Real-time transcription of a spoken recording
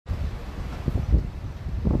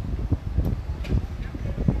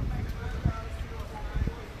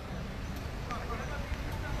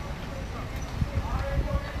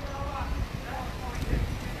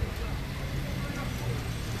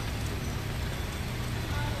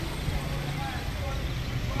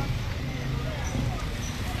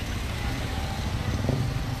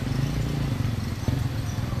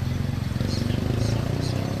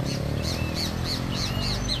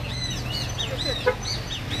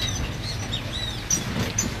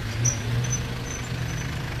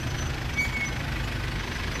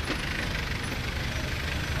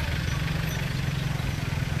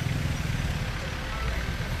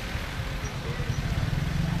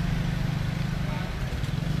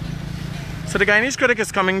So the Guyanese Critic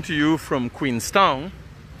is coming to you from Queenstown.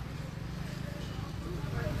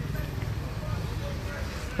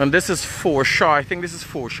 And this is Forshaw. I think this is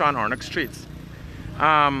Forshaw and Arnock Streets.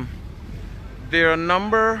 There are a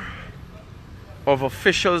number of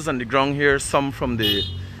officials on the ground here, some from the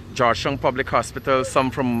Georgetown Public Hospital,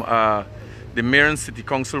 some from the Mayor and City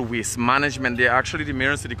Council Waste Management. Actually, the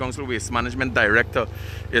Mayor and City Council Waste Management Director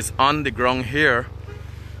is on the ground here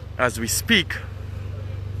as we speak.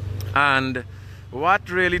 And what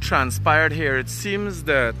really transpired here, it seems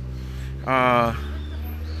that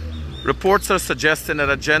reports are suggesting that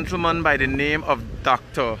a gentleman by the name of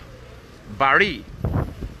Dr. Barry,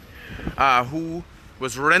 who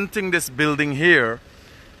was renting this building here,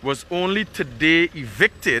 was only today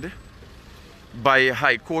evicted by a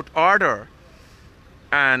High Court order.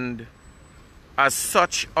 And as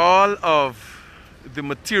such, all of the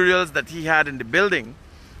materials that he had in the building,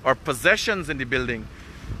 or possessions in the building,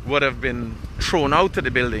 would have been thrown out of the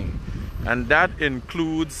building. And that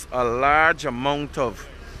includes a large amount of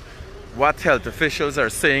what health officials are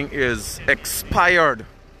saying is expired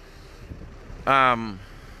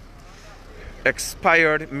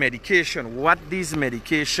medication. What these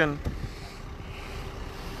medication,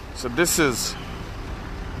 so this is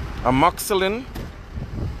amoxicillin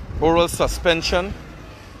oral suspension,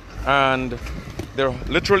 and there are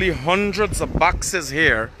literally hundreds of boxes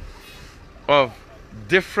here of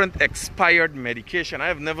different expired medication. I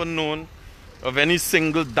have never known of any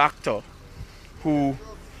single doctor who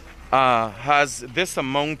has this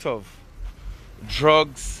amount of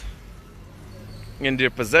drugs in their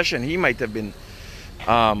possession. He might have been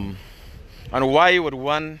and why would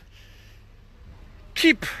one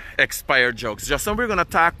keep expired drugs? Just now we're going to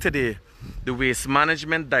talk to the waste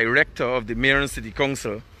management director of the Mayor and City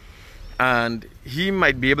Council, and he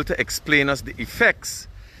might be able to explain us the effects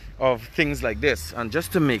of things like this. And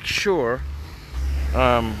just to make sure,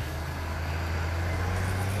 so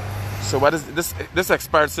what is this? This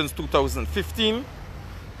expired since 2015,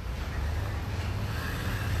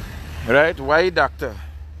 right? Why Dr.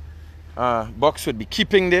 Box would be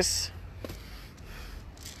keeping this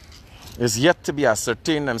is yet to be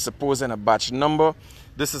ascertained. I'm supposing a batch number.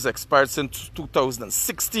 This is expired since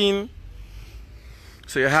 2016.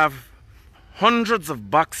 So you have hundreds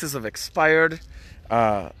of boxes of expired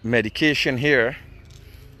medication here.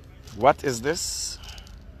 What is this?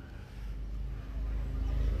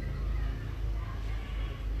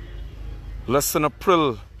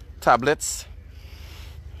 Lisinopril tablets.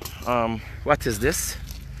 What is this?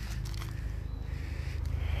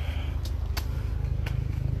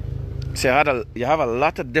 So you have a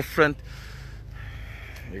lot of different,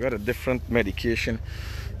 you got a different medication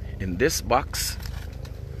in this box.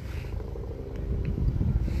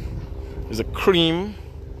 There's a cream.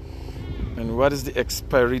 And what is the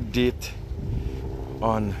expiry date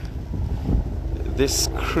on this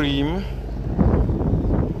cream?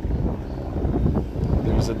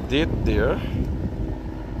 There's a date there.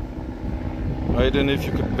 I don't know if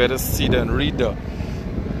you could better see that and read the.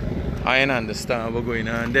 I don't understand what's going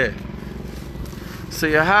on there. So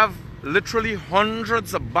you have literally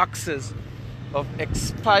hundreds of boxes of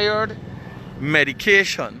expired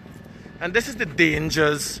medication. And this is the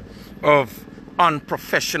dangers of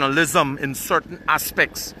unprofessionalism in certain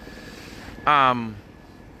aspects, in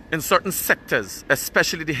certain sectors,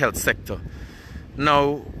 especially the health sector.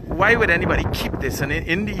 Now, why would anybody keep this? And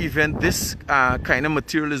in the event this kind of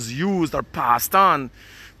material is used or passed on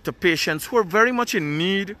to patients who are very much in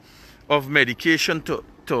need of medication to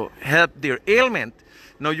help their ailment,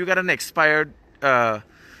 now you got an expired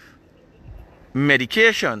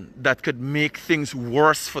medication that could make things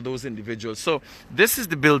worse for those individuals. So this is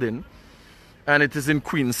the building, and it is in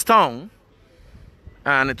Queenstown,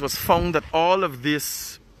 and it was found that all of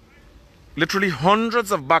this, literally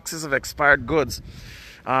hundreds of boxes of expired goods.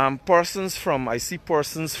 I see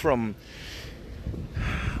persons from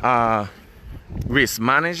waste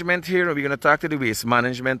management here. We're going to talk to the waste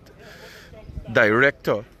management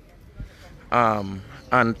director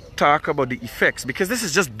and talk about the effects, because this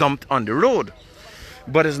is just dumped on the road.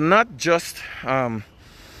 But it's not just,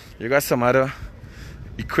 you got some other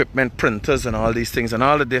equipment, printers and all these things, and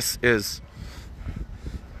all of this is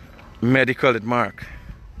medical at mark.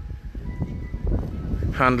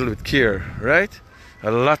 Handled with care, right?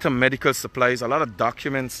 A lot of medical supplies, a lot of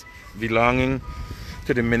documents belonging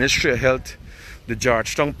to the Ministry of Health, the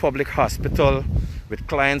Georgetown Public Hospital, with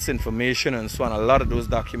clients' information and so on. A lot of those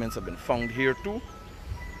documents have been found here too,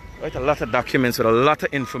 right? A lot of documents with a lot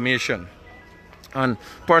of information. And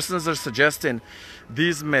persons are suggesting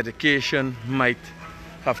these medication might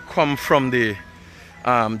have come from the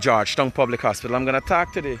Georgetown Public Hospital. I'm going to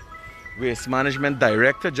talk to the waste management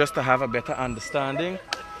director, just to have a better understanding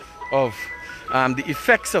of the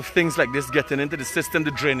effects of things like this getting into the system,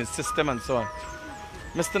 the drainage system, and so on.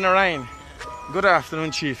 Mr. Narayan, good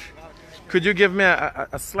afternoon, Chief. Could you give me a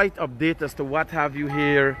slight update as to what have you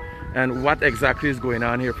here and what exactly is going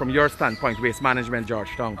on here from your standpoint, Waste Management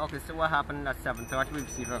Georgetown? Okay, so what happened at 7:30, we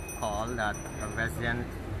received a call that a resident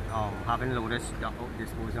having loaded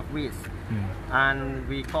disposal of waste. And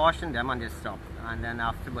we cautioned them and they stopped. And then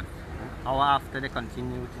but hour after, they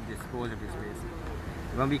continued to dispose of this waste.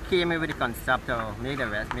 When we came in with the concept of make the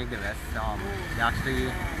rest, they actually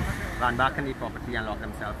ran back in the property and locked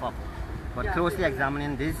themselves up. But closely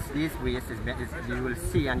examining these waste, you will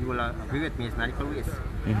see, and you will agree with me, is medical waste.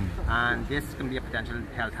 And this can be a potential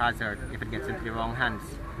health hazard if it gets into the wrong hands.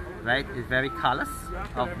 Right? It's very callous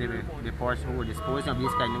of the person who will dispose of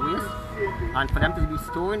these kind of waste. And for them to be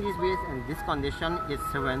storing these waste in this condition is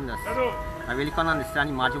horrendous. I really can't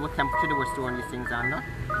understand. Imagine what temperature they were storing these things under.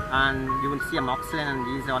 And you will see amoxicillin and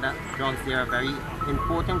these other drugs. They are very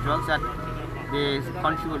important drugs that the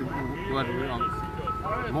country would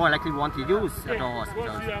more likely want to use at our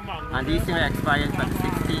hospitals. And these things are expired in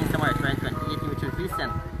 2016, some are expired in 2018, which is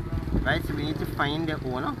recent. Right? So we need to find the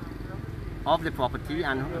owner of the property,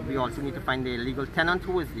 and we also need to find the legal tenant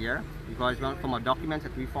who is there, because from our documents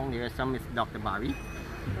that we found here, some is Dr. Barry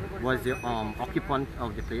was the occupant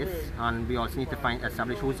of the place, and we also need to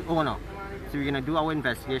establish who's the owner. So we're going to do our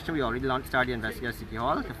investigation. We already started the investigation at City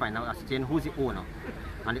Hall to find out, ascertain who's the owner.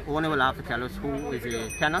 And the owner will have to tell us who is a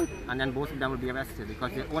tenant, and then both of them will be arrested,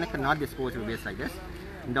 because the owner cannot dispose of waste like this.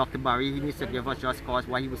 And Dr. Barry, he needs to give us just cause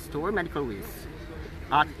why he was storing medical waste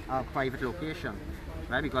at a private location.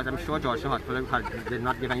 Right? Because I'm sure Georgetown Hospital did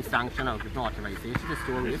not give any sanction or give no authorization to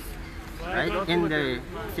store waste, right, in the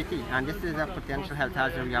city. And this is a potential health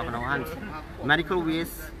hazard we have in our hands. Medical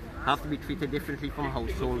waste have to be treated differently from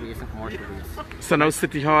household waste and commercial waste. So now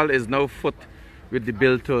City Hall is now foot with the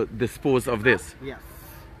bill to dispose of this? Yes.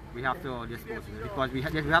 We have to dispose of it because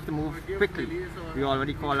we have to move quickly. We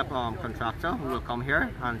already called up a contractor who will come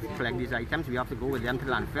here and collect these items. We have to go with them to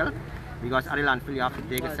the landfill, because at the landfill you have to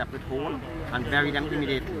dig a separate hole and bury them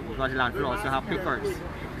immediately, because the landfill also have pickers,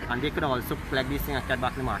 and they could also collect these things and get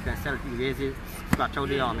back in the market and sell it, erase it, scratch out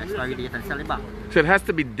the expiry date and sell it back. So it has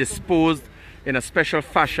to be disposed in a special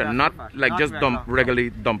fashion, not like just regularly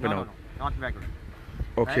dumping out? No, not regularly.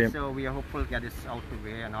 Okay. Right, so we are hopeful to get this out the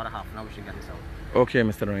way. Another half an hour we should get this out. Okay,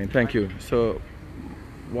 Mr. Narayan, thank you. So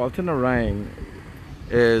Walter Narayan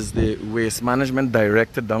is the Waste Management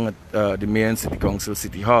Director down at the Mayor and City Council,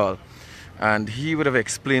 City Hall. And he would have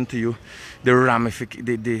explained to you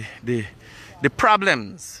the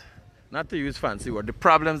problems, not to use fancy word, the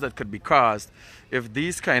problems that could be caused if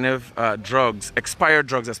these kind of drugs, expired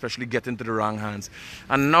drugs especially, get into the wrong hands.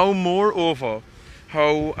 And now moreover,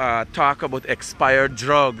 how talk about expired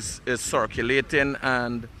drugs is circulating,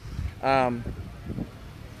 and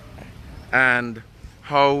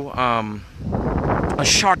how a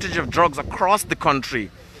shortage of drugs across the country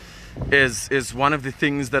is one of the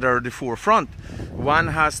things that are at the forefront. One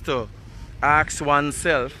has to ask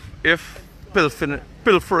oneself if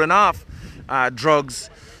pilfering off drugs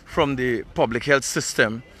from the public health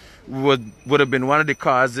system would have been one of the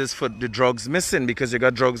causes for the drugs missing, because you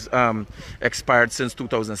got drugs expired since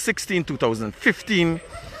 2016, 2015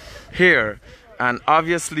 here, and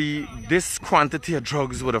obviously this quantity of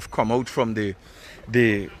drugs would have come out from the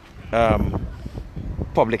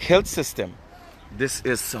public health system. This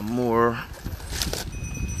is some more.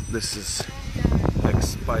 This is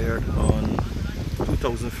expired on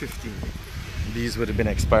 2015. These would have been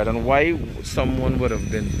expired. And why someone would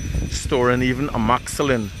have been storing even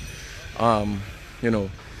amoxicillin,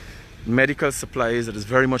 medical supplies that is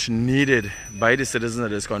very much needed by the citizens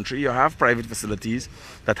of this country. You have private facilities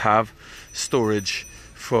that have storage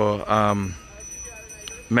for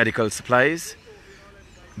medical supplies,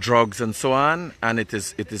 drugs and so on, and it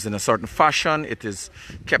is in a certain fashion, it is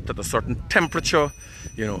kept at a certain temperature.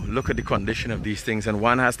 Look at the condition of these things, and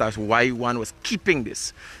one has to ask why one was keeping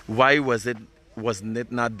this. Why wasn't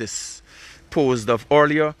it not disposed of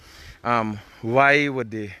earlier? Why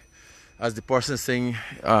would as the person saying,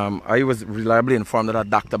 I was reliably informed that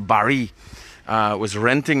Dr. Barry was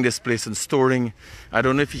renting this place and storing. I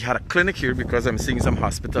don't know if he had a clinic here, because I'm seeing some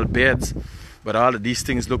hospital beds, but all of these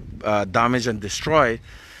things look damaged and destroyed.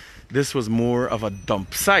 This was more of a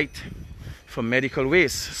dump site for medical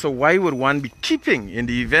waste. So why would one be keeping, in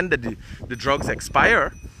the event that the drugs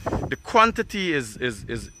expire? The quantity is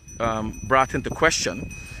brought into question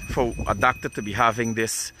for a doctor to be having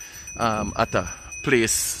this at a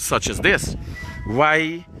place such as this.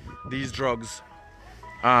 Why these drugs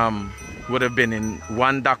would have been in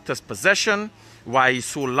one doctor's possession? Why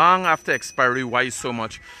so long after expiry? Why so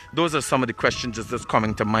much? Those are some of the questions just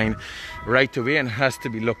coming to mind right away, and has to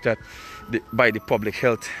be looked at by the public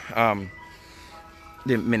health,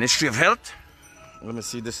 the Ministry of Health. Let me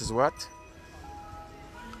see, this is what?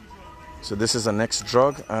 So this is the next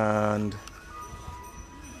drug, and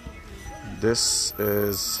this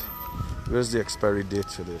is, where's the expiry date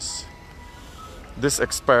for this? This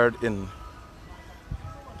expired in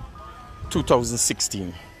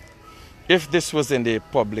 2016. If this was in the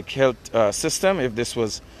public health system, if this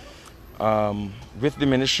was with the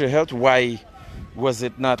Ministry of Health, why was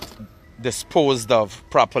it not disposed of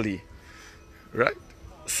properly? Right?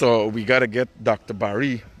 So we got to get Dr.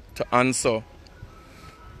 Barry to answer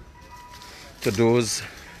to those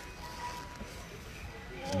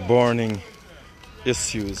burning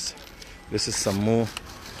issues. This is some more.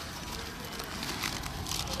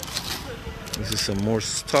 This is some more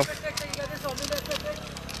stuff.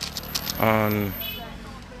 And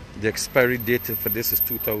the expiry date for this is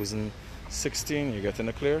 2016. You getting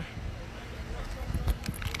it clear?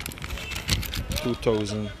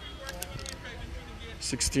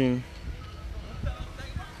 2016.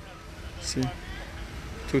 See?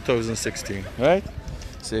 2016, right?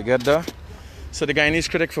 So you get that. So the Guyanese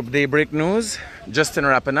critic for Daybreak News. Just in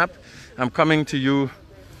wrapping up, I'm coming to you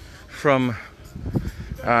from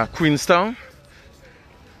Queenstown,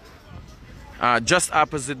 just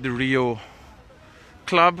opposite the Rio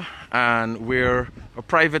Club, and where a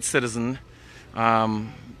private citizen,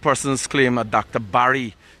 persons claim that Dr.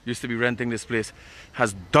 Barry used to be renting this place,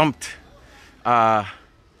 has dumped quite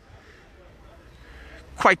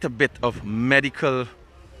a bit of medical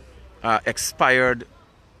expired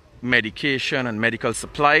medication and medical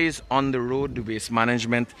supplies on the road. The waste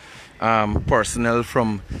management personnel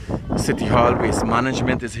from City Hall Waste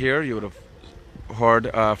Management is here. You would have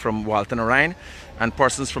heard from Walton Orion, and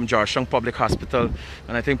persons from Georgetown Public Hospital,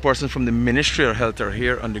 and I think persons from the Ministry of Health are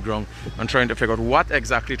here on the ground and trying to figure out what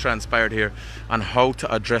exactly transpired here and how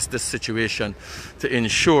to address this situation to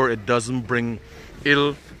ensure it doesn't bring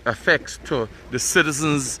ill effects to the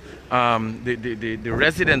citizens, the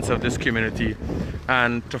residents of this community,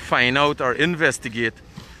 and to find out or investigate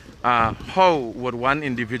how would one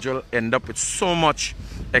individual end up with so much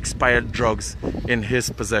expired drugs in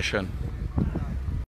his possession.